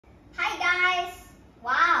Hi guys!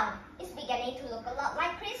 Wow, it's beginning to look a lot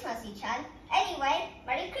like Christmas, Chen. Anyway,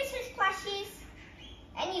 Merry Christmas plushies!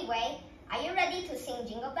 Anyway, are you ready to sing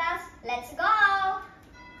Jingle Bells? Let's go!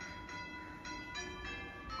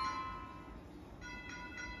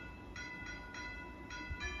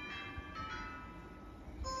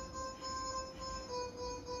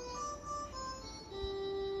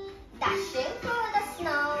 Dashing through